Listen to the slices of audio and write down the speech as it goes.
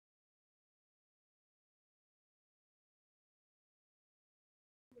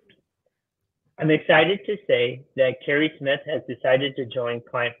I'm excited to say that Cary Smith has decided to join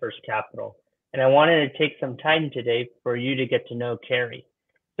Client First Capital, and I wanted to take some time today for you to get to know Cary.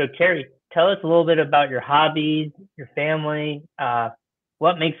 So, Cary, tell us a little bit about your hobbies, your family,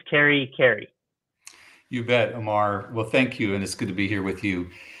 what makes Cary Cary. You bet, Amar. Well, thank you, and it's good to be here with you.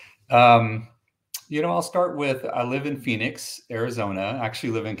 Um, I'll start with I live in Phoenix, Arizona. I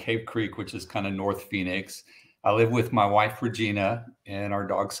actually live in Cave Creek, which is kind of North Phoenix. I live with my wife, Regina, and our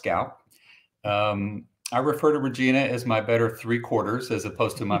dog, Scout. I refer to Regina as my better three quarters as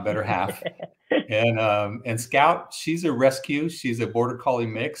opposed to my better half. And Scout, she's a rescue. She's a border collie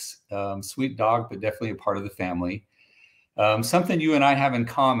mix, sweet dog, but definitely a part of the family. Something you and I have in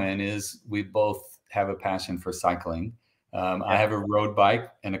common is we both have a passion for cycling. I Yeah, have a road bike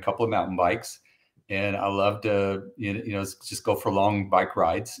and a couple of mountain bikes, and I love to just go for long bike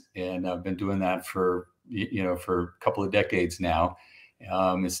rides. And I've been doing that for for a couple of decades now.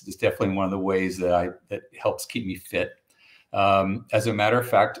 It's definitely one of the ways that helps keep me fit. As a matter of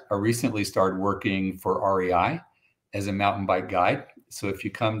fact, I recently started working for REI as a mountain bike guide. So if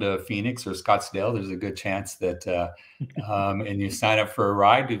you come to Phoenix or Scottsdale, there's a good chance that, and you sign up for a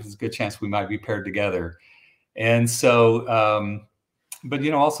ride, there's a good chance we might be paired together. And so, but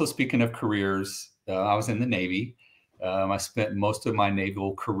also speaking of careers, I was in the Navy. I spent most of my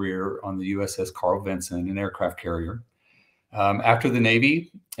naval career on the USS Carl Vinson, an aircraft carrier. After the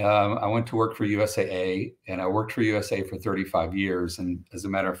Navy, I went to work for USAA, and I worked for USAA for 35 years. And as a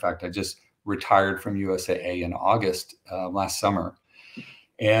matter of fact, I just retired from USAA in August last summer.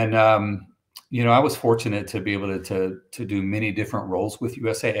 And I was fortunate to be able to do many different roles with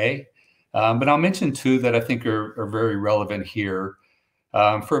USAA. But I'll mention two that I think are very relevant here.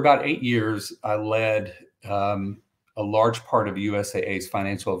 For about 8 years, I led a large part of USAA's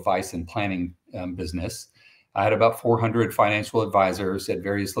financial advice and planning business. I had about 400 financial advisors at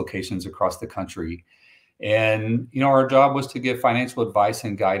various locations across the country. And, our job was to give financial advice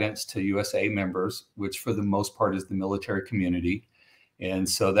and guidance to USA members, which for the most part is the military community. And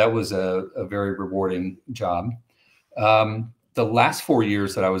so that was a very rewarding job. The last 4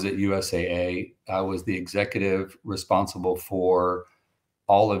 years that I was at USAA, I was the executive responsible for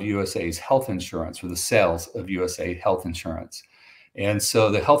all of USA's health insurance, or the sales of USA health insurance. And so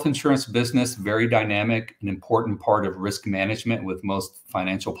the health insurance business, very dynamic, an important part of risk management with most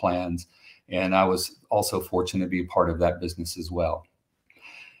financial plans. And I was also fortunate to be a part of that business as well.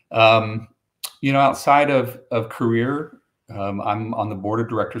 Outside of career, I'm on the board of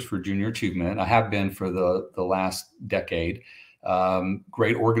directors for Junior Achievement. I have been for the last decade.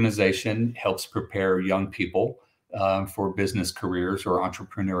 Great organization, helps prepare young people for business careers or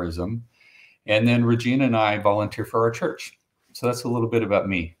entrepreneurism. And then Regina and I volunteer for our church. So that's a little bit about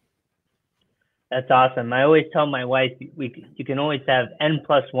me. that's awesome. I always tell my wife you can always have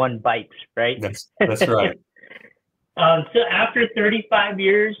N+1 bikes, right? That's right. So after 35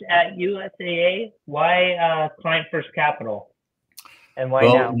 years at USAA, why Client First Capital, and why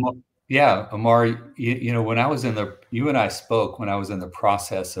Well, now? yeah, Amar, when I was you and I spoke when I was in the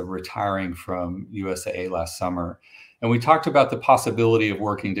process of retiring from USAA last summer, and we talked about the possibility of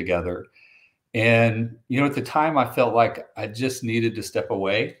working together. And, at the time I felt like I just needed to step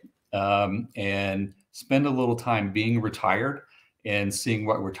away and spend a little time being retired and seeing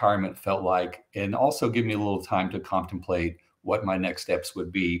what retirement felt like, and also give me a little time to contemplate what my next steps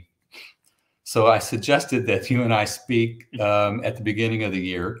would be. So I suggested that you and I speak at the beginning of the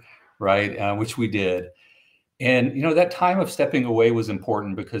year, right? Which we did. And, that time of stepping away was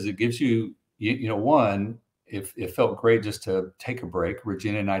important because it gives you, one, it felt great just to take a break.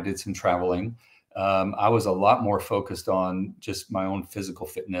 Regina and I did some traveling. I was a lot more focused on just my own physical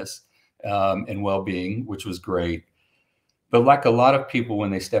fitness and well-being, which was great. But like a lot of people,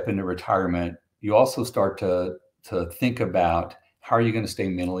 when they step into retirement, you also start to think about how are you going to stay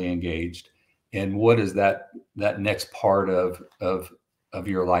mentally engaged, and what does that next part of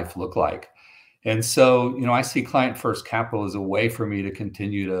your life look like? And so, I see Client First Capital as a way for me to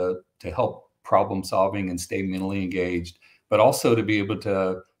continue to help problem solving and stay mentally engaged, but also to be able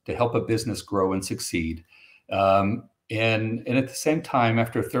to help a business grow and succeed. And at the same time,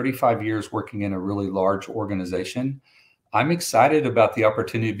 after 35 years working in a really large organization, I'm excited about the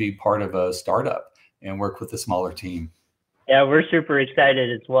opportunity to be part of a startup and work with a smaller team. Yeah, we're super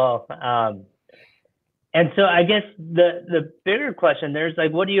excited as well. And so I guess the bigger question there is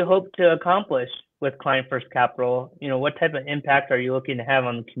like, what do you hope to accomplish with Client First Capital? What type of impact are you looking to have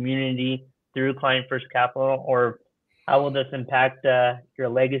on the community through Client First Capital, or how will this impact your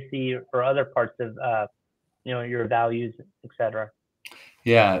legacy or other parts of your values, etc.?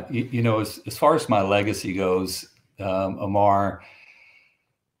 Yeah, as far as my legacy goes, Amar,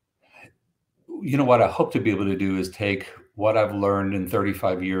 what I hope to be able to do is take what I've learned in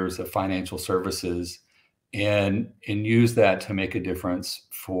 35 years of financial services and use that to make a difference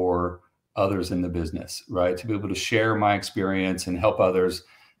for others in the business, right? To be able to share my experience and help others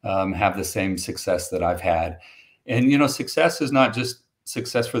have the same success that I've had. And, success is not just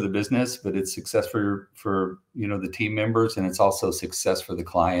success for the business, but it's success for the team members, and it's also success for the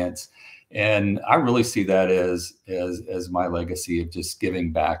clients. And I really see that as my legacy of just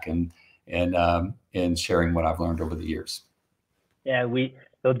giving back and sharing what I've learned over the years. Yeah,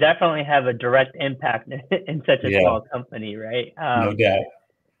 they'll definitely have a direct impact in such a small company, right? No doubt.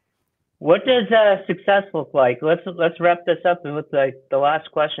 What does success look like? Let's wrap this up and with like the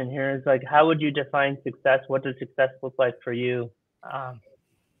last question here is like, how would you define success? What does success look like for you?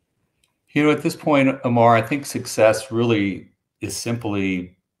 At this point, Amar, I think success really is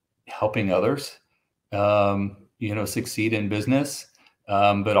simply helping others, succeed in business,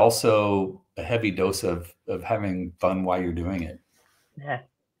 but also a heavy dose of having fun while you're doing it.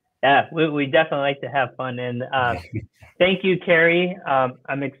 Yeah, we definitely like to have fun. And thank you, Cary.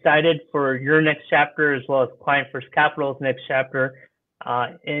 I'm excited for your next chapter as well as Client First Capital's next chapter,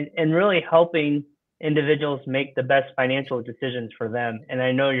 and really helping individuals make the best financial decisions for them. And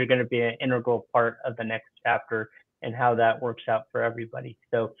I know you're going to be an integral part of the next chapter and how that works out for everybody.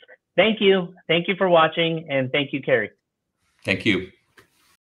 So thank you. Thank you for watching, and thank you, Cary. Thank you.